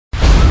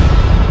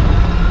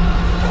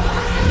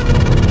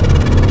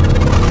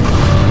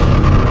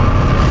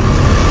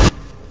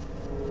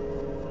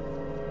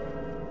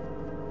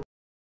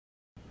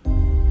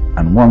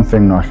And one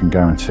thing I can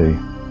guarantee,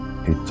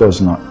 he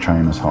does not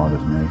train as hard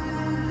as me.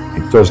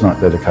 He does not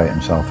dedicate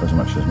himself as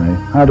much as me.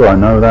 How do I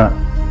know that?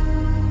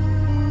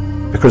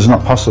 Because it's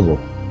not possible.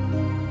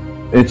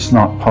 It's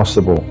not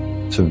possible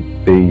to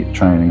be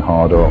training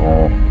harder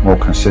or more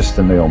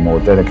consistently or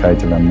more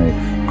dedicated than me,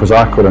 because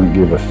I couldn't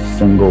give a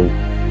single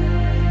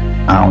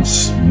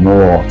ounce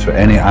more to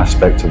any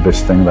aspect of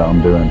this thing that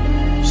I'm doing.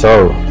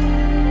 So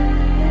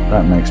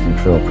that makes me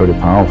feel pretty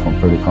powerful and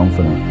pretty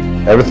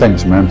confident.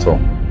 Everything's mental.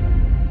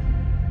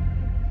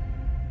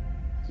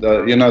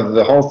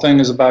 The whole thing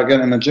is about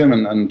getting in the gym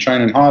and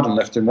training hard and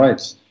lifting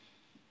weights.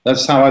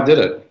 That's how I did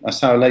it. That's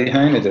how Lee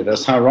Haney did it.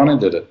 That's how Ronnie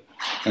did it.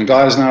 And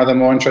guys now, they're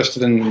more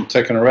interested in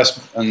taking a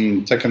rest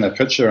and taking their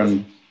picture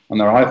on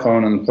their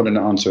iPhone and putting it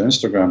onto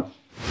Instagram.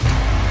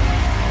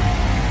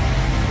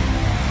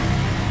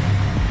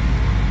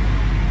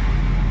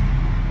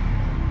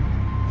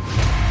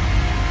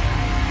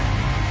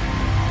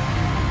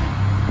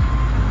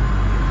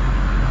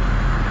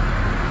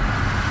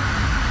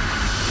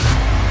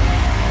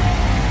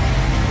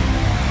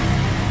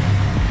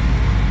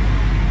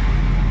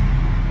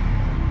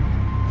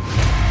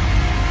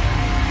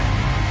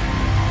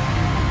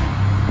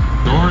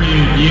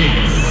 Dorian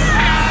Yates.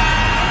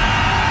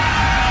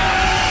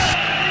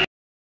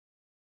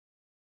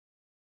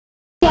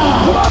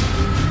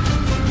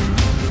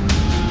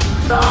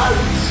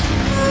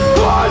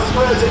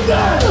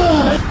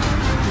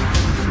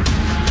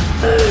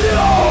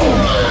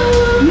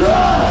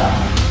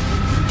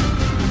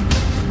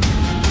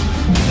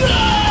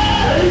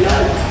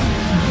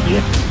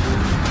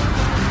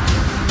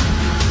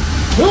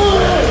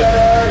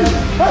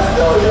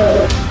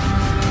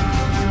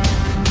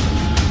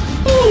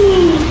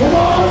 Come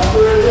on,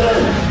 squeeze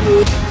it!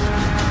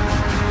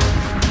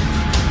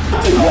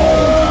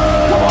 Come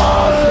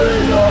on, squeeze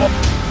it!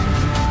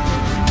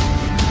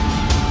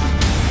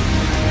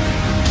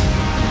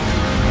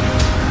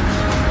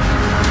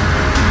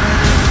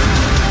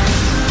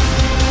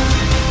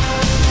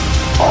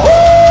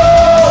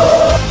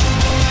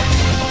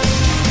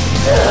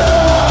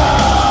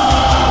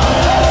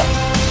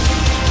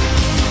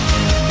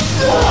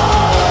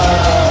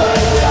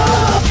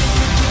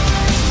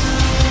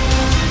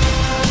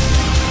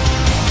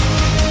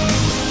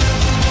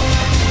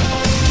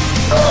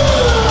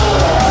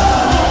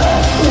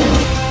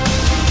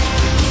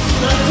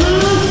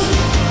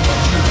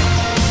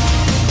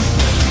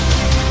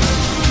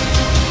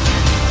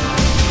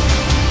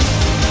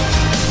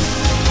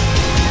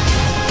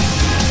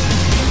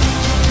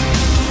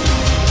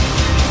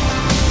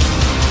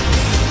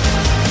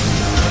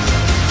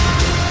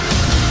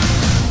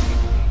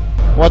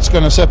 What's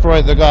going to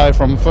separate the guy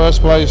from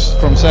first place,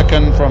 from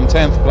second, from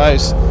 10th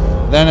place?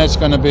 Then it's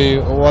going to be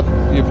what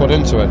you put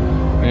into it.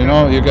 You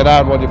know, you get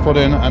out what you put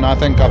in, and I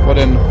think I put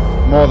in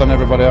more than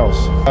everybody else.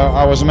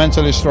 I was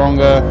mentally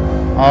stronger,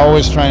 I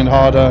always trained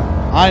harder.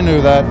 I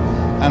knew that,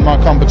 and my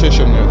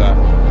competition knew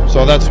that.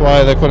 So that's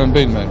why they couldn't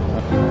beat me.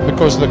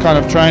 Because the kind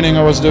of training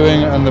I was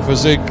doing and the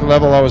physique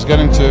level I was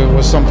getting to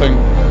was something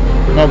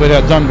nobody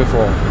had done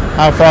before.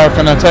 How far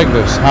can I take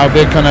this? How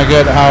big can I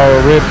get?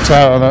 How ripped?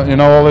 How, you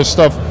know, all this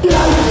stuff.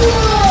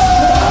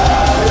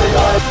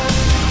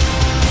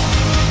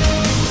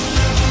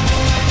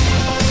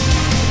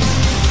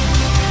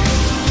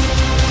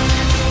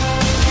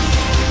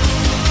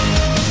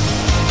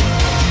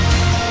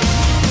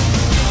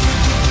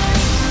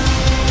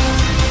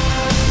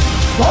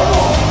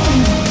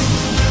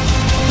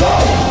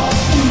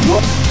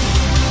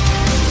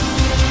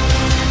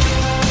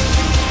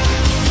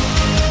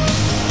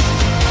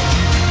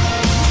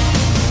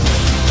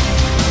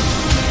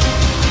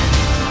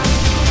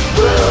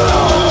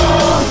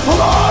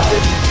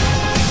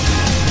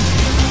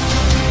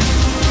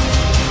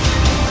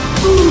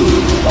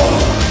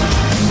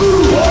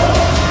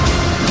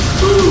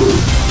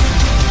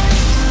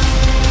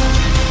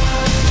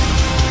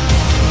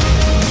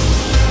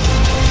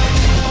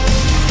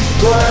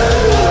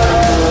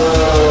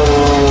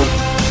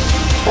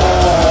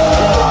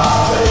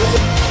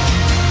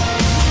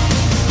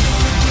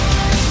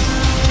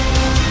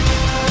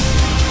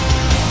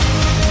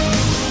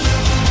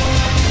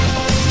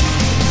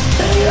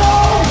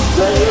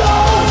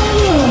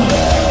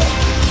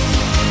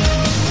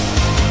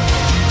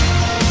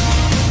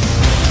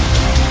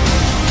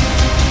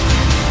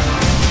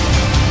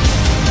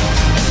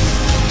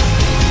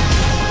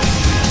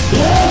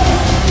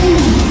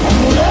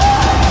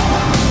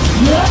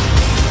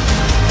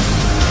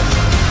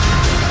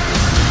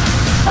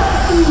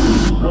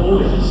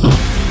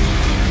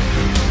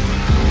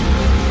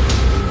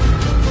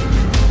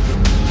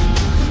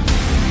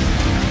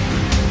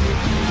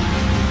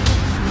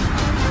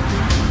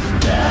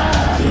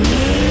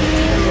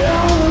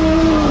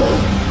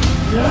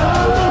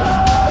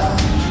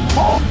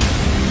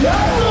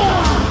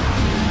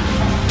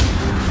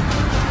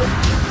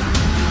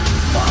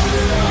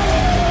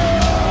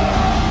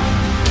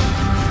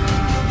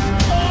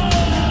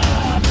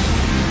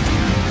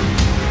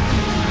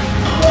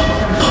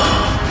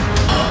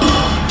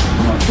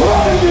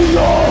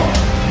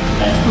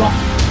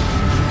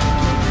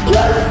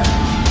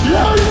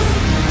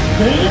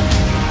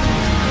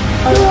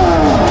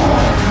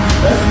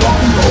 That's rock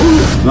and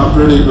roll. Not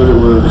pretty, but it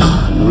was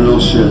real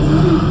shit.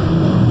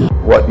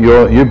 What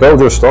you build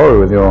your story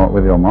with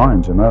your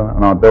mind, you know.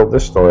 And I built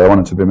this story. I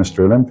wanted to be Mr.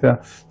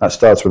 Olympia. That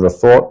starts with a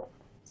thought,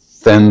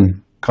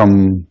 then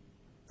come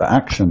the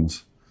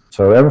actions.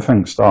 So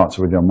everything starts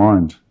with your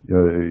mind,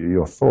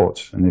 your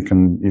thoughts, and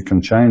you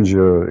can change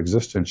your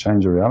existence,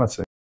 change your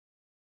reality.